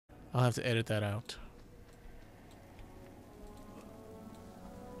I'll have to edit that out.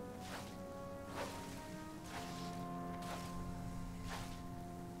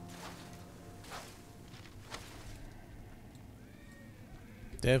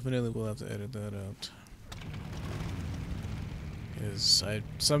 Definitely will have to edit that out. Because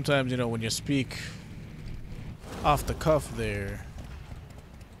sometimes, you know, when you speak off the cuff there,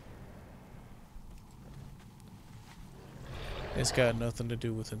 it's got nothing to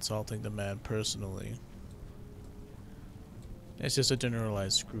do with insulting the man personally. It's just a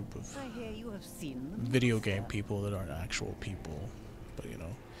generalized group of video game people that aren't actual people. But, you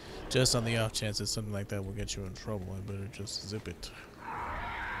know, just on the off chance that something like that will get you in trouble, I better just zip it.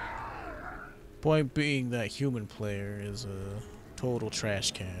 Point being that human player is a total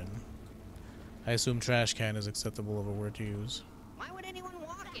trash can. I assume trash can is acceptable of a word to use. Why would anyone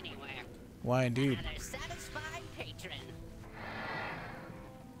walk anywhere? Why indeed? Another satisfied patron.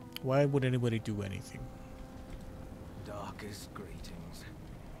 Why would anybody do anything? Darkest greetings.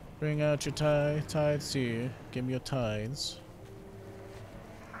 Bring out your tithes here. Give me your tithes.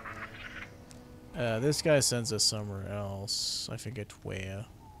 This guy sends us somewhere else. I forget where.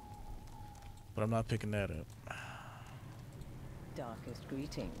 But I'm not picking that up. Darkest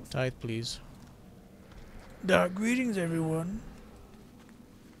greetings. Tithe, please. Dark greetings, everyone.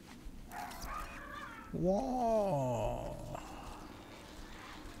 Whoa.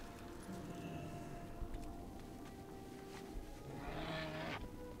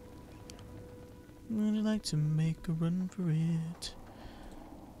 Would you like to make a run for it?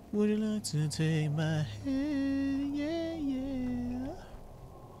 Would you like to take my hand? Yeah, yeah.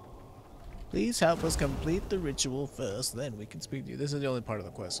 Please help us complete the ritual first, then we can speak to you. This is the only part of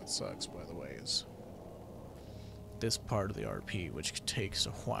the quest that sucks, by the way, is this part of the RP, which takes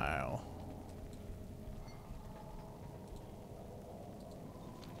a while.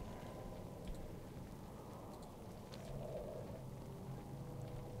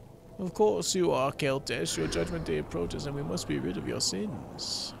 Of course you are, Keltesh. Your judgment day approaches and we must be rid of your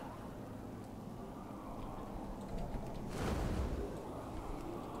sins.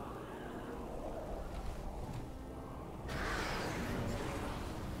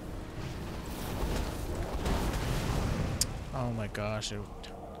 Oh my gosh,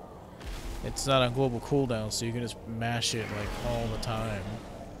 it's not on global cooldown, so you can just mash it like all the time.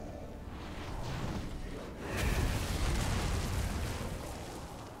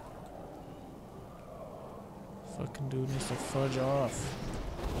 Fucking dude needs to fudge off.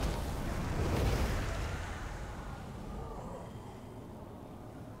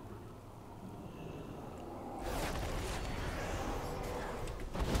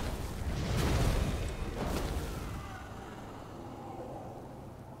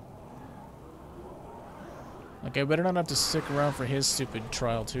 Like, I better not have to stick around for his stupid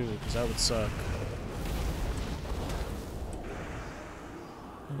trial too, because that would suck.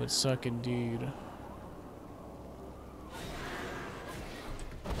 It would suck indeed.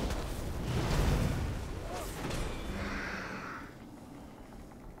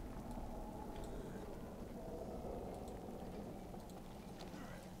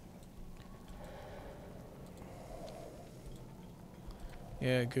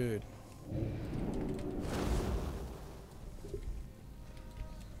 Yeah, good.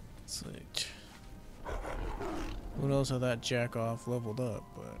 It's like, who knows how that jack-off leveled up,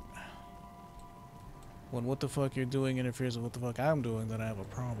 but when what the fuck you're doing interferes with what the fuck I'm doing, then I have a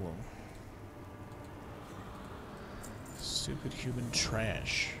problem. Stupid human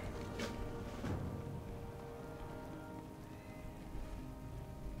trash.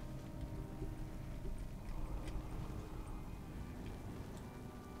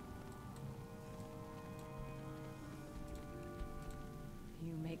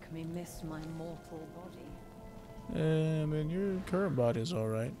 Me miss my mortal body. I mean, your current body's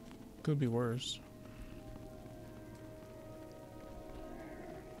alright. Could be worse.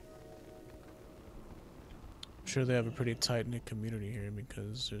 I'm sure they have a pretty tight-knit community here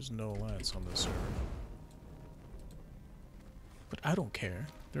because there's no alliance on this server. But I don't care.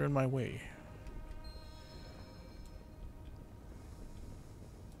 They're in my way.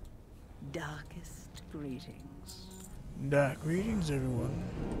 Darkest greetings. Dark greetings, everyone.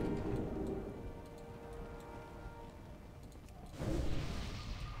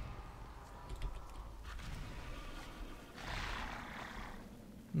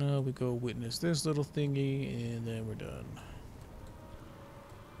 Now we go witness this little thingy, and then we're done.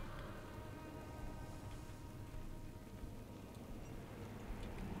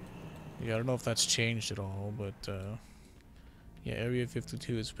 Yeah, I don't know if that's changed at all, but yeah, Area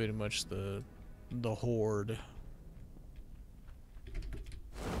 52 is pretty much the horde.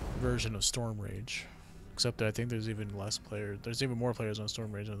 version of Storm Rage. Except that I think there's even less players. There's even more players on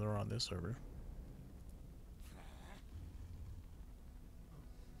Storm Rage than there are on this server.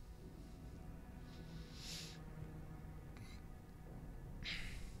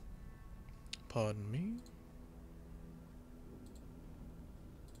 Pardon me.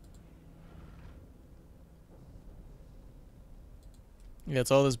 Yeah,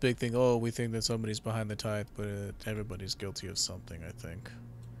 it's all this big thing. Oh, we think that somebody's behind the tithe, but everybody's guilty of something, I think.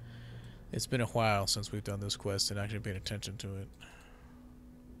 It's been a while since we've done this quest and actually paid attention to it.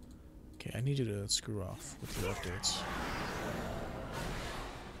 Okay, I need you to screw off with your updates.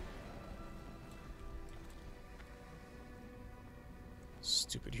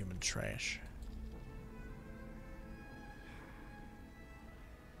 Stupid human trash.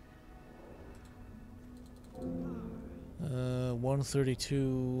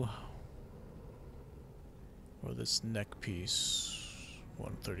 132, or this neck piece,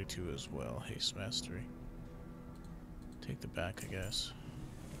 132 as well. Haste mastery. Take the back, I guess.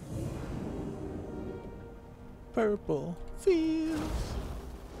 Purple fields.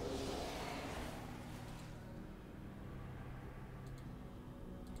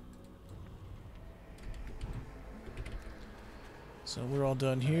 So we're all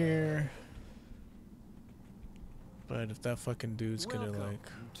done here. But if that fucking dude's gonna like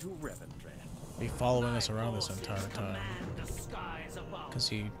be following us around this entire time, because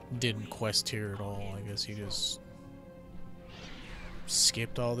he didn't quest here at all, I guess he just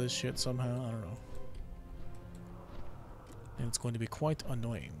skipped all this shit somehow. I don't know. And it's going to be quite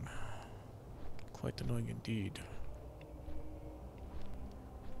annoying. Quite annoying indeed.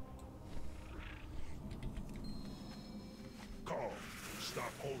 Call.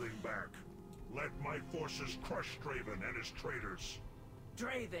 Stop holding back. Let my forces crush Draven and his traitors.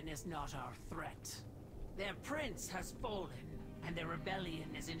 Draven is not our threat. Their prince has fallen, and their rebellion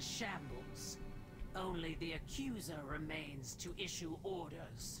is in shambles. Only the Accuser remains to issue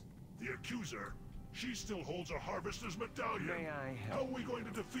orders. The Accuser? She still holds a Harvester's medallion. May I help? How are we going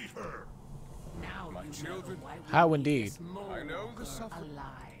to defeat her? Now My you children? know why we How need indeed. this I know the Mordor suffer-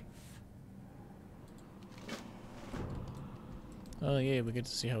 alive. Oh yeah, we get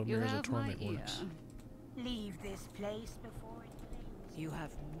to see how You Mirrors of have my Torment ear. works. Leave this place before it flames. You have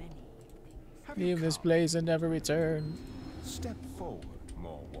many. Have you Leave this come? place and never return. Step forward,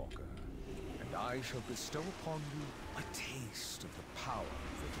 Walker, and I shall bestow upon you a taste of the power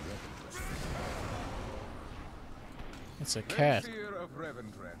of Revendreth. It's a No cat. fear of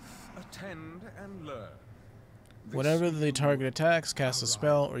Revendreth. Attend and learn. This Whenever the new target attacks, casts a ally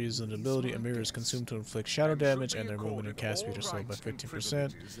spell, or uses an is ability, my a mirror is guest, consumed to inflict shadow and shall damage, be and their movement and accorded cast speed all are slowed by rights and 15%.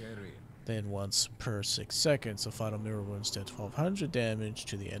 privileges therein. Then once per 6 seconds, the final mirror will instead 1200 damage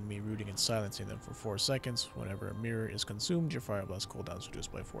to the enemy, rooting and silencing them for 4 seconds. Whenever a mirror is consumed, your Fire Blast cooldown is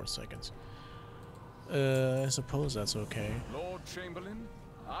reduced by 4 seconds. I suppose that's okay. Lord Chamberlain,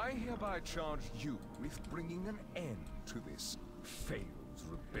 I hereby charge you with bringing an end to this failed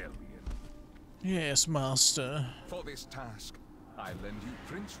rebellion. Yes, master. For this task, I lend you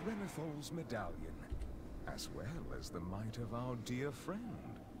Prince Renethal's medallion, as well as the might of our dear friend,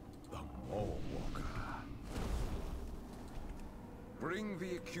 the Warwalker. Bring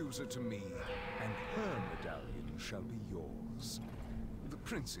the Accuser to me, and her medallion shall be yours. The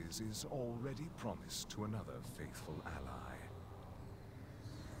prince's is already promised to another faithful ally.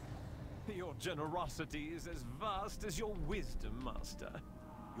 Your generosity is as vast as your wisdom, Master.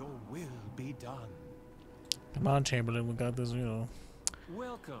 Your will be done. Come on, Chamberlain, we got this, you know.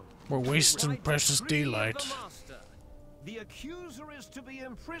 Welcome. We're wasting Right precious decree of daylight. the Master. The Accuser is to be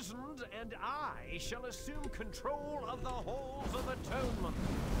imprisoned, and I shall assume control of the Halls of Atonement.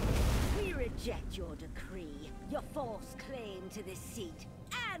 We reject your decree, your false claim to this seat,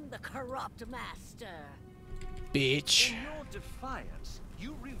 and the corrupt master. Bitch. In your defiance,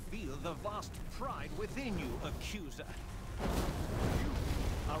 you reveal the vast pride within you, Accuser. You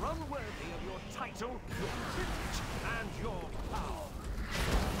are unworthy of your title, your privilege, and your power.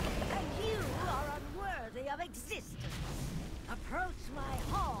 And you are unworthy of existence. Approach my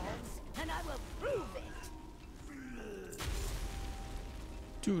halls, and I will prove it.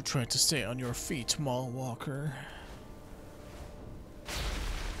 Do try to stay on your feet, Mall Walker.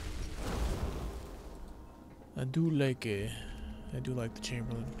 I do like the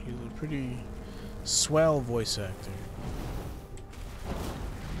Chamberlain. He's a pretty swell voice actor.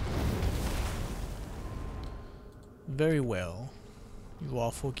 Very well. You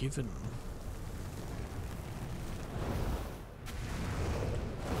are forgiven.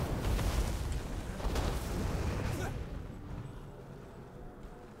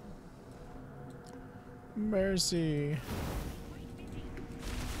 Mercy.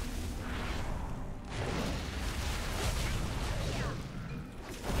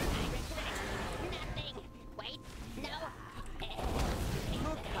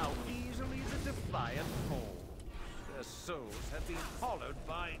 followed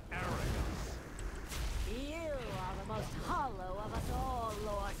by arrogance. You are the most hollow of us all,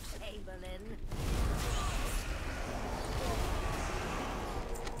 Lord Chamberlain.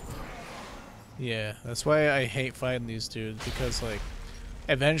 Yeah, that's why I hate fighting these dudes, because like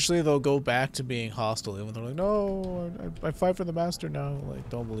eventually they'll go back to being hostile, even though they're like, no, I fight for the master now. Like,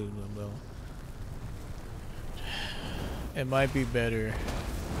 don't believe them though. It might be better.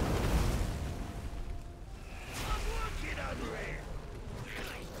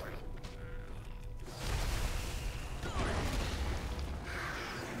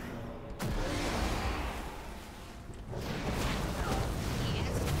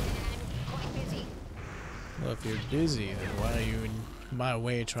 Well, if you're busy, then why are you in my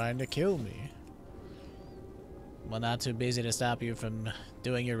way trying to kill me? Well, not too busy to stop you from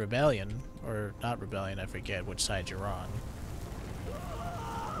doing your rebellion. Or not rebellion, I forget which side you're on.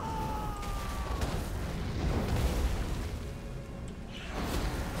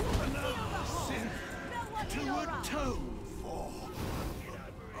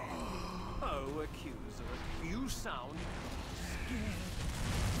 Oh, accuser, you sound scared.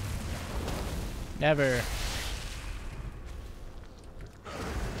 Never.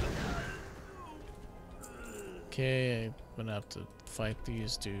 Okay, I'm gonna have to fight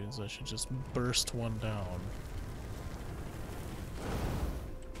these dudes. I should just burst one down.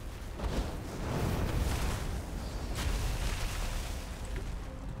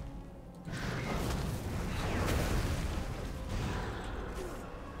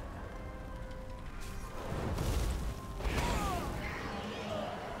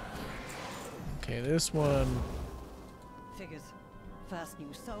 Okay, this one. Figures. First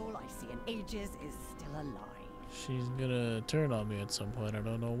new soul I see in ages is still alive. She's gonna turn on me at some point. I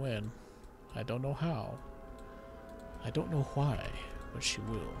don't know when. I don't know how. I don't know why, but she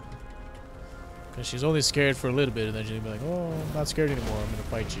will. Because she's only scared for a little bit, and then she'll be like, oh, I'm not scared anymore. I'm gonna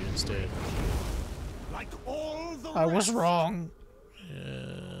fight you instead. Like all the I was rest. wrong.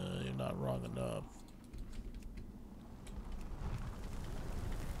 Yeah, you're not wrong enough.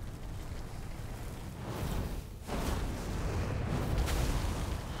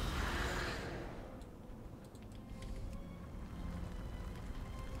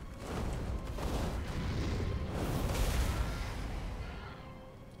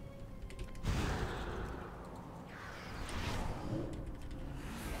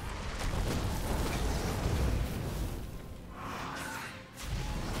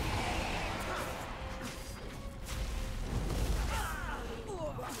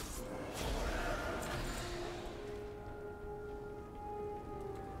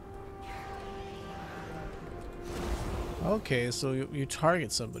 Okay, so you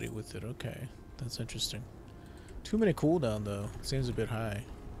target somebody with it. Okay, that's interesting. Too many cooldown though. Seems a bit high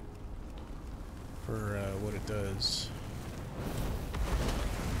for what it does.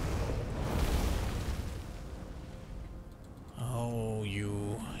 Oh,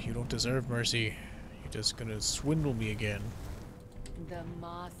 you don't deserve mercy. You're just gonna swindle me again. The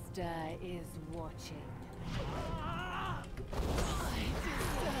master is watching.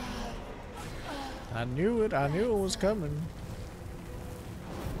 I knew it. I knew it was coming.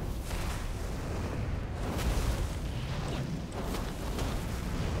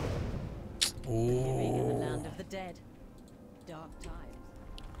 Living in the Ooh. land of the dead. Dark times.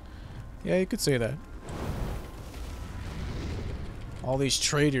 Yeah, you could say that. All these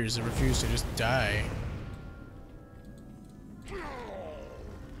traitors that refuse to just die.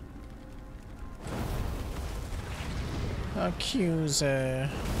 Accuser.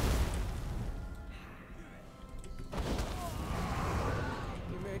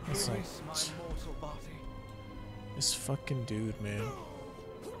 You make me It's like- miss my mortal body. This fucking dude, man.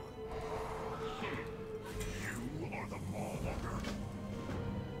 You are the Maw-walker.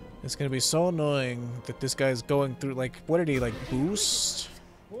 It's gonna be so annoying that this guy's going through, like, what did he, like, boost?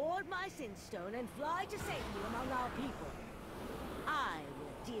 Hoard my Sinstone and fly to safety among our people. I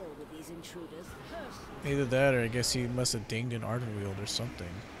will deal with these intruders personally. Either that, or I guess he must have dinged an art wield or something.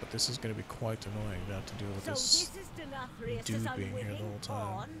 But this is gonna be quite annoying to have to deal with So this. this is Denathrius' dude being here the unwitting whole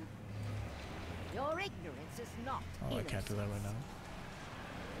time. pawn? Your ignorance is not Oh, I can't do that right now.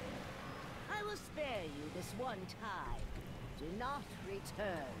 I will spare you this one time. Do not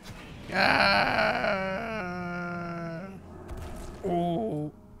return. Ah!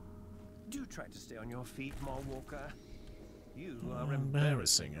 Oh, Do try to stay on your feet, Maw-walker. You are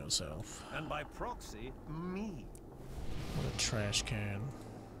embarrassing yourself. and by proxy, me. What a trash can.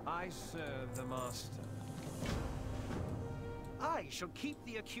 I serve the master. I shall keep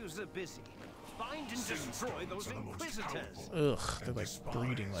the accuser busy. Find and destroy those Sinstones are the most inquisitors. powerful Ugh, they're and like despised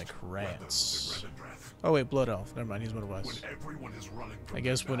breeding like weapons rats. in Red and Wrath. Oh wait, Blood Elf. Never mind, he's what it was. When everyone is running from I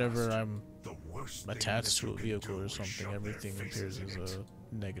guess the whenever past, I'm the worst thing attached that to you a can vehicle do or is something, shove their everything faces appears in as it.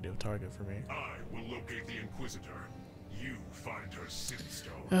 a negative target for me. I will locate the Inquisitor. You find her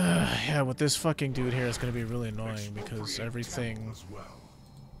Sinstone. Yeah, with this fucking dude here, it's gonna be really annoying because Expropriate everything, Temple as well.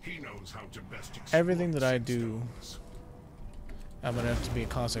 He knows how to best everything that I exploit do, Sinstones. I'm gonna have to be in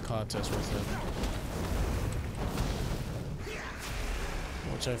constant contest with him,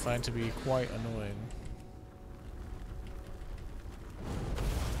 which I find to be quite annoying.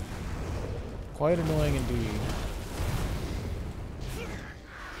 Quite annoying indeed.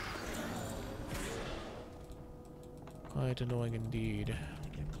 Quite annoying indeed.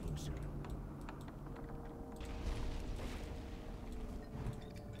 Get closer.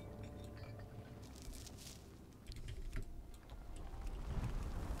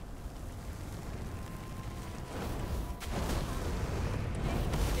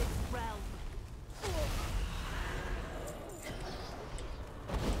 This realm.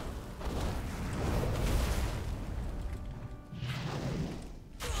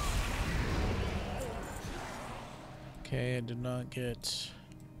 Okay, I did not get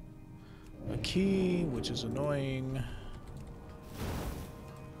a key, which is annoying.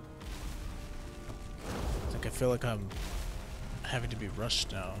 It's like I feel like I'm having to be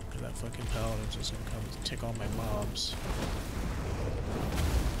rushed now, because that fucking paladin's just gonna come and take all my mobs.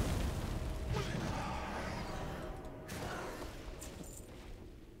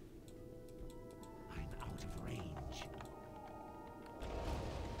 I'm out of range.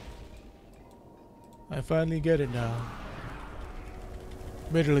 I finally get it now.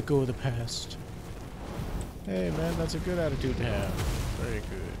 Made her let go of the past. Hey man, that's a good attitude to have. Very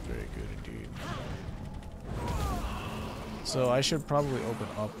good indeed. So I should probably open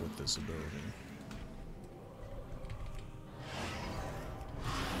up with this ability.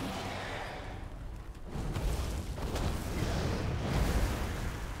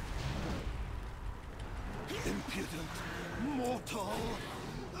 Impudent mortal!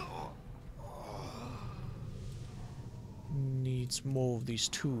 Needs more of these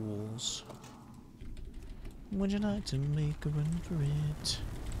tools. Would you like to make a run for it?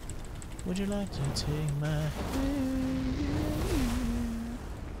 Would you like to take my hand?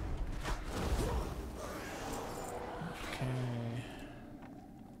 Okay.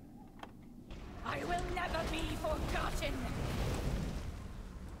 I will never be forgotten.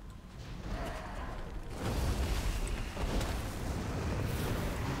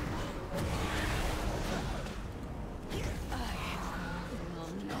 I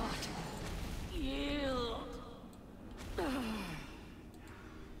will not yield.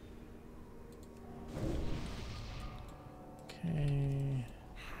 Okay.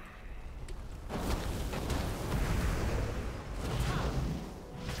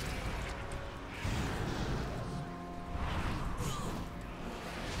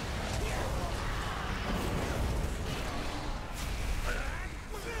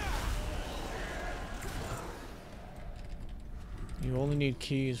 You only need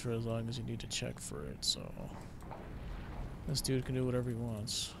keys for as long as you need to check for it, so this dude can do whatever he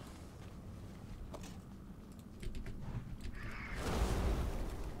wants.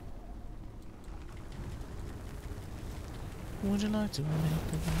 Would you like to make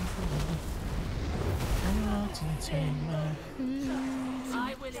a run for it? Would you like to take my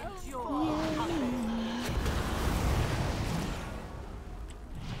I will endure.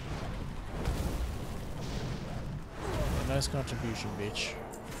 a nice contribution, bitch.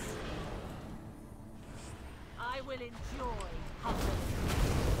 I will enjoy hunger.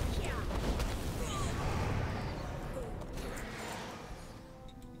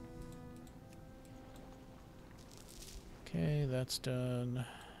 Okay, that's done.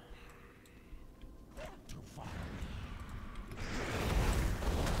 Too far.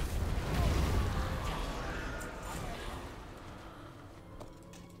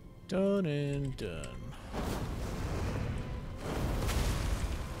 Done and done.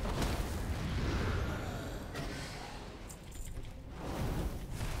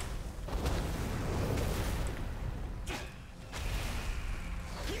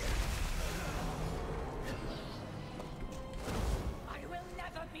 I will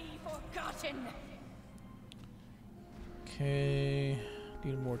never be forgotten. Okay,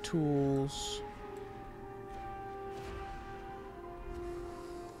 need more tools.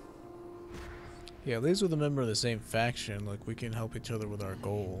 Yeah, at least with a member of the same faction, like we can help each other with our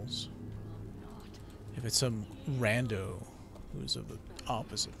goals. If it's some rando who's of the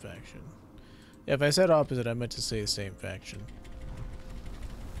opposite faction. Yeah, if I said opposite, I meant to say the same faction.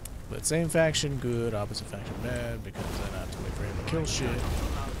 But same faction, good. Opposite faction, bad, because then I have to wait for him to kill shit. Allowed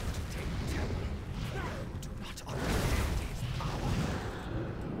to take Temple.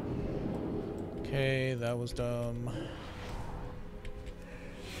 Okay, that was dumb.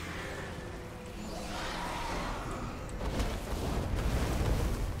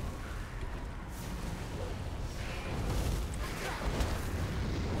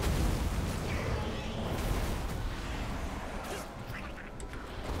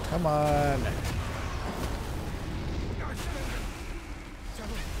 Come on. You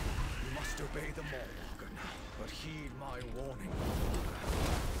must obey them all, Logan, but heed my warning.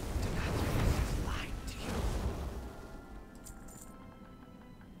 Denathrius has lied to you.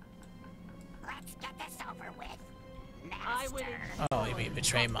 Let's get this over with. I will Oh, you mean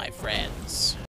betray my friends.